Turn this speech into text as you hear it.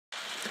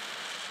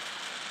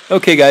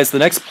Okay guys, the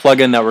next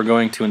plugin that we're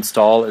going to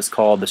install is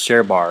called the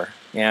ShareBar.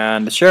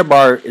 And the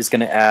ShareBar is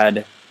going to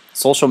add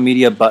social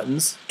media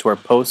buttons to our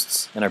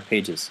posts and our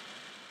pages.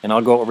 And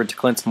I'll go over to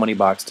Clint's Money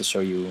Box to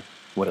show you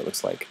what it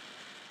looks like.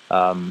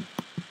 And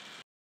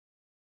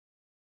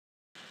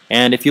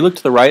if you look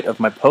to the right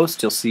of my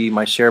post, you'll see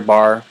my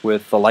ShareBar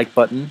with the like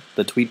button,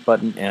 the tweet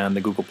button, and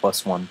the Google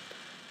Plus one.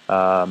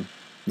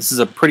 This is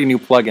a pretty new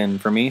plugin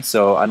for me,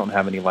 so I don't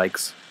have any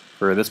likes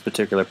for this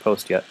particular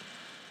post yet.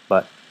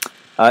 But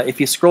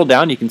if you scroll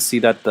down, you can see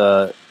that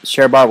the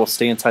ShareBar will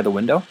stay inside the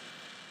window.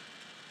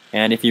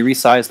 And if you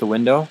resize the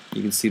window,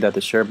 you can see that the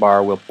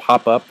ShareBar will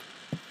pop up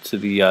to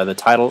the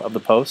title of the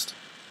post.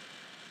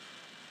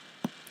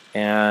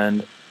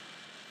 And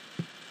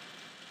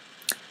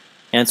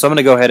so I'm going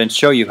to go ahead and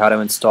show you how to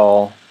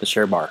install the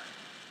ShareBar.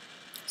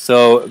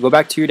 So go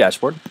back to your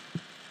dashboard.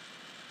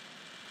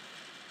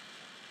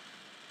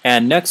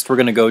 And next we're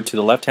going to go to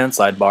the left-hand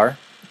sidebar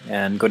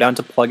and go down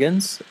to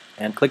Plugins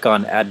and click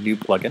on Add New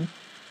Plugin.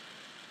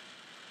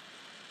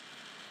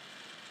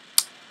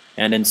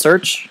 And in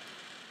search,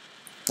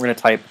 we're going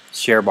to type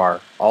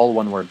ShareBar, all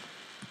one word.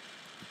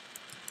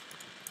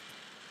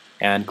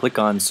 And click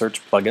on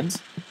Search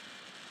Plugins.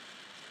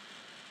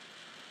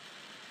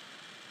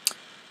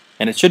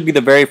 And it should be the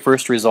very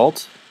first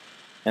result.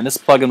 And this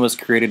plugin was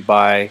created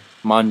by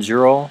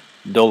Manjuro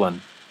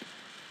Dolan.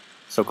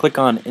 So click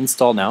on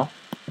Install Now.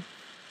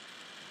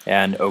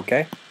 And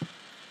OK.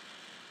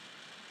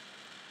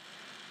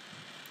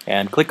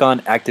 And click on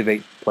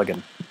Activate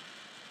Plugin.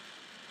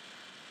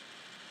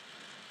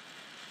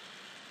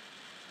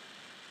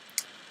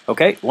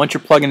 Okay, once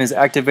your plugin is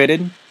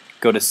activated,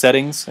 go to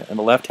Settings in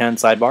the left-hand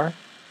sidebar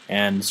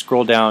and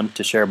scroll down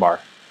to ShareBar.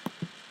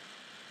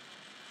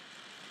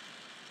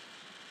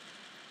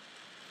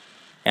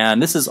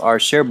 And this is our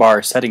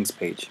ShareBar settings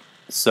page.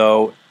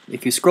 So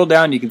if you scroll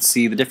down, you can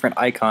see the different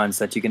icons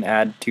that you can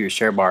add to your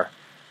ShareBar.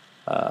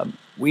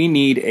 We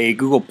need a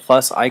Google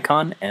Plus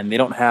icon, and they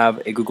don't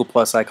have a Google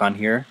Plus icon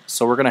here,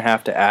 so we're going to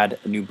have to add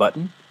a new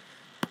button.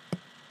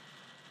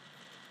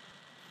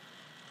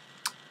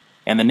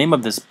 And the name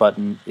of this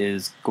button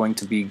is going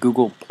to be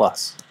Google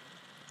Plus.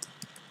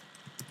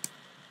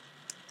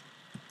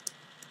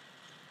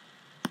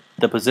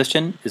 The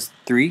position is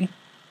 3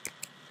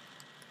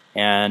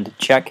 and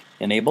check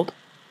enabled.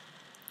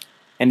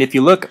 And if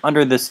you look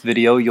under this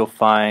video, you'll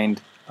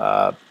find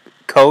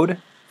code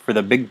for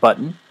the big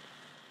button.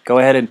 Go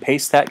ahead and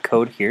paste that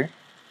code here.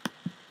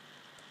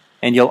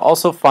 And you'll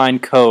also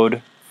find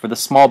code for the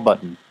small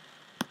button.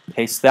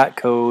 Paste that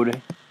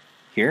code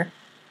here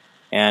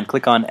and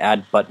click on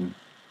Add Button.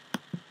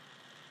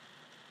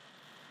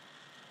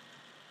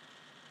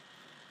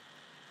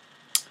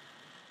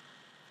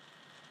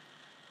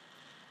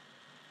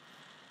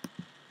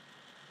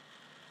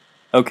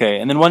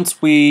 Okay, and then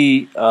once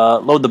we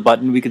load the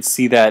button, we can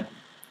see that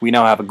we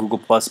now have a Google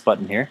Plus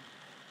button here.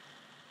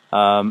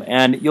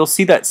 And you'll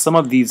see that some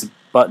of these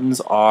buttons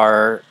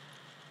are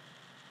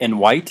in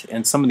white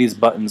and some of these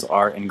buttons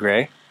are in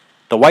gray.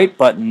 The white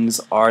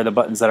buttons are the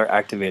buttons that are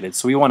activated,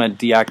 so we want to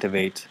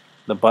deactivate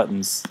the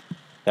buttons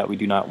that we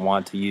do not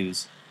want to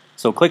use.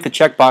 So click the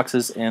check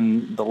boxes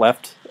in the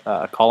left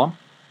column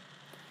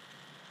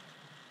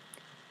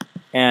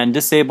and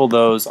disable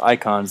those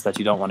icons that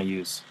you don't want to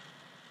use.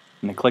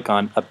 And then click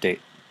on Update.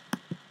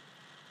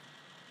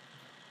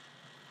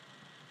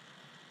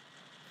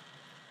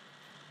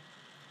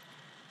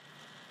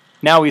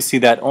 Now we see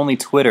that only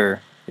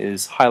Twitter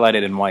is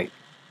highlighted in white.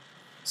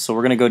 So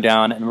we're going to go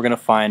down and we're going to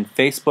find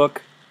Facebook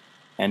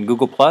and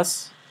Google+.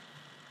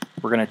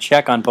 We're going to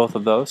check on both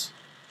of those.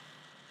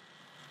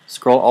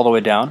 Scroll all the way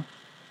down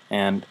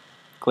and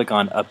click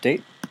on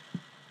Update.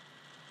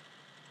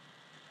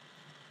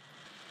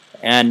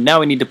 And now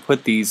we need to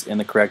put these in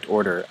the correct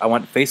order. I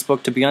want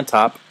Facebook to be on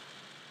top,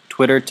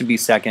 Twitter to be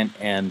second,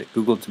 and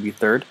Google to be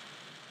third.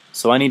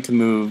 So I need to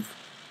move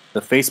the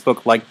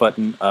Facebook like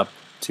button up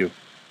 2.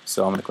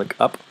 So I'm going to click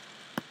up.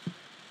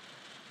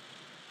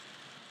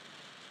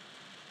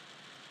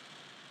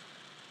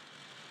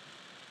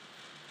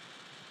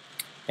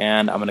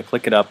 And I'm going to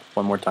click it up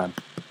one more time.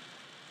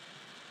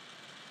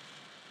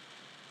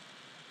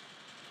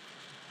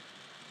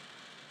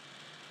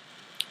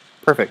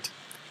 Perfect.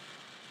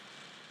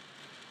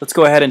 Let's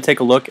go ahead and take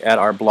a look at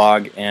our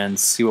blog and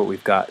see what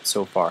we've got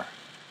so far.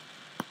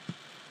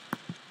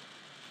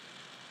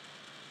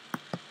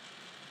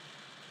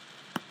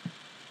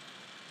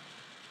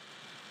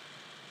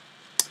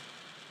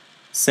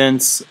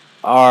 Since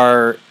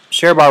our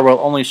ShareBar will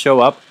only show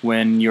up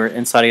when you're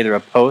inside either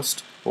a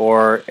post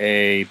or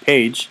a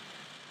page,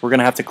 we're going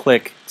to have to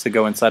click to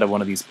go inside of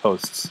one of these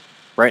posts.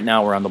 Right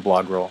now we're on the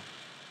blog roll.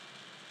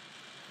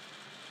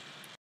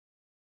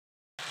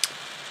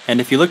 And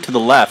if you look to the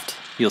left,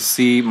 you'll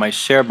see my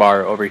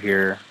ShareBar over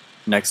here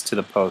next to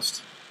the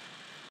post.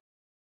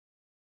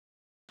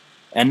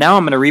 And now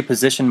I'm going to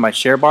reposition my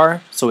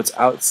ShareBar so it's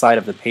outside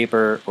of the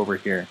paper over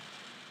here.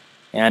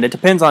 And it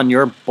depends on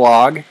your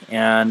blog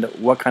and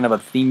what kind of a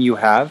theme you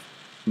have,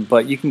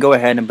 but you can go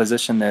ahead and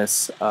position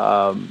this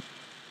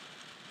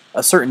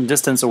a certain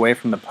distance away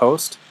from the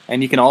post,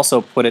 and you can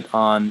also put it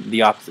on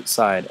the opposite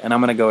side, and I'm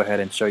going to go ahead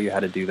and show you how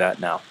to do that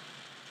now.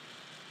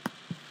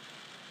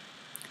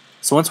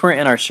 So once we're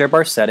in our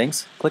ShareBar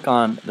settings, click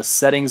on the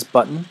settings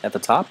button at the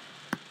top.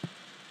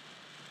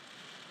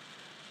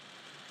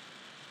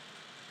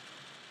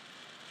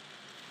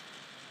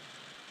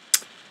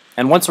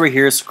 And once we're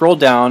here, scroll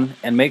down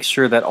and make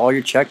sure that all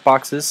your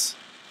checkboxes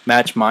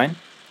match mine.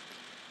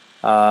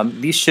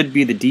 These should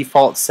be the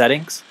default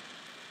settings.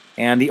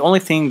 And the only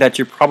thing that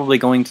you're probably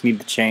going to need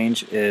to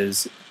change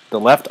is the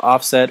left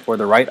offset or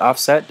the right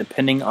offset,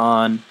 depending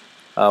on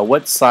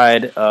what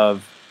side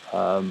of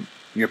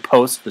your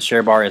post the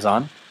ShareBar is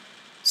on.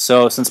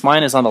 So since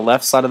mine is on the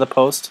left side of the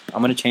post,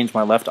 I'm going to change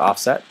my left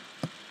offset.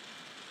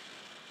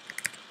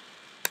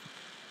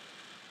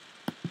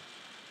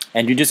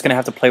 And you're just going to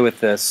have to play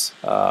with this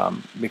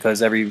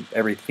because every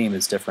theme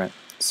is different.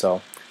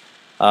 So,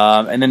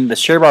 and then the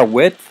ShareBar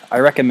width, I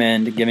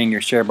recommend giving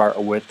your ShareBar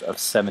a width of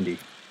 70.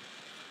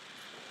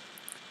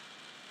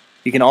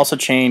 You can also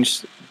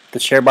change the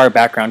ShareBar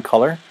background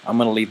color. I'm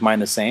going to leave mine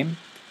the same.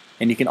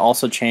 And you can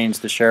also change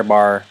the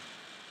ShareBar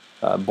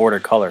border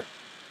color.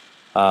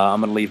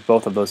 I'm going to leave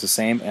both of those the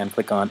same and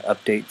click on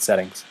Update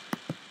Settings.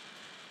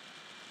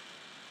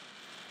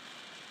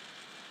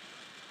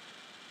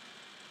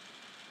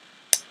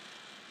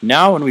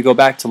 Now when we go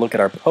back to look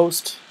at our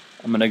post,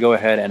 I'm going to go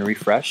ahead and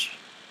refresh.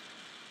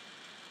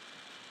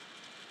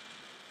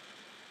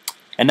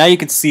 And now you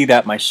can see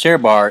that my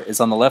ShareBar is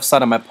on the left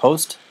side of my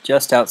post,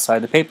 just outside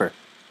the paper.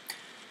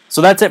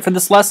 So that's it for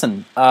this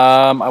lesson.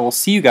 I will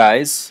see you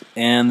guys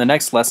in the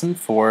next lesson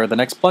for the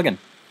next plugin.